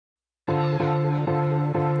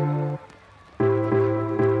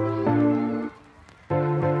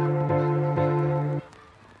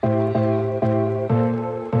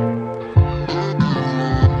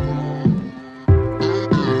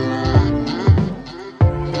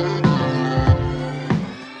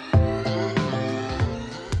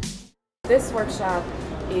this workshop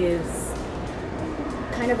is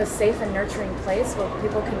kind of a safe and nurturing place where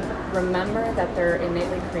people can remember that they're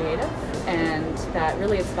innately creative and that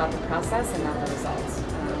really it's about the process and not the results.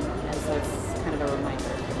 And so it's kind of a reminder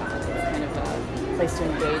for that. It's kind of a place to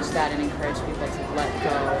engage that and encourage people to let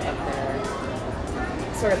go of their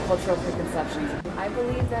sort of cultural preconceptions. I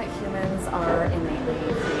believe that humans are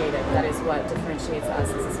innately creative. That is what differentiates us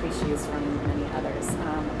as a species from many others.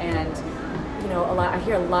 And you know, I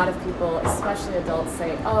hear a lot of people, especially adults,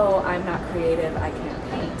 say, "Oh, I'm not creative, I can't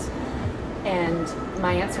paint." And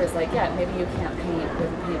my answer is like, yeah, maybe you can't paint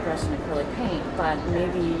with a paintbrush and acrylic paint, but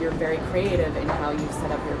maybe you're very creative in how you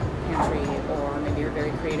set up your pantry, or maybe you're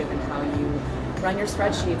very creative in how you run your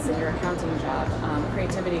spreadsheets in your accounting job.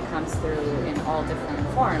 Creativity comes through in all different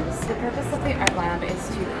forms. The purpose of the Art Lab is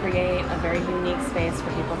to create a very unique space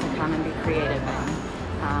for people to come and be creative in.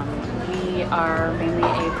 We are mainly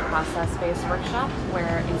a process-based workshop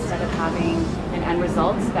where instead of having an end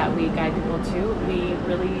result that we guide people to, we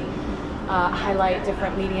really highlight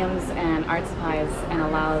different mediums and art supplies and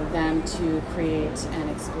allow them to create and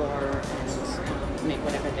explore and make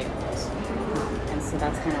whatever they want. And so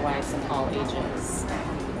that's kind of why it's an all ages.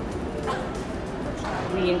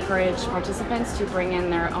 We encourage participants to bring in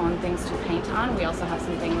their own things to paint on. We also have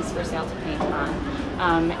some things for sale to paint on.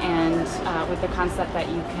 With the concept that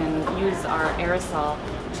you can use our aerosol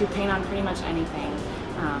to paint on pretty much anything.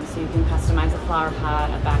 So you can customize a flower pot,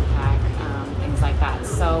 a backpack, things like that.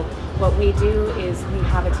 So what we do is we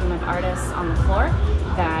have a team of artists on the floor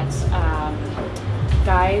that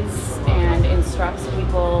guides and instructs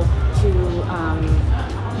people to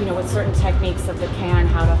you know, with certain techniques of the can,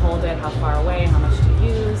 how to hold it, how far away, how much to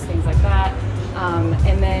use, things like that.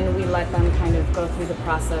 And then we let them kind of go through the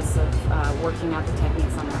process of working out the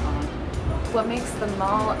techniques on their own. What makes the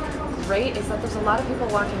mall great is that there's a lot of people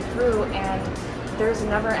walking through, and there's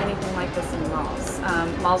never anything like this in malls.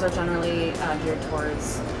 Malls are generally geared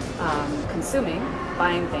towards consuming,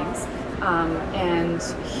 buying things. And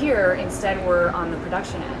here, instead, we're on the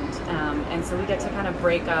production end. And so we get to kind of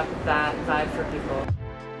break up that vibe for people.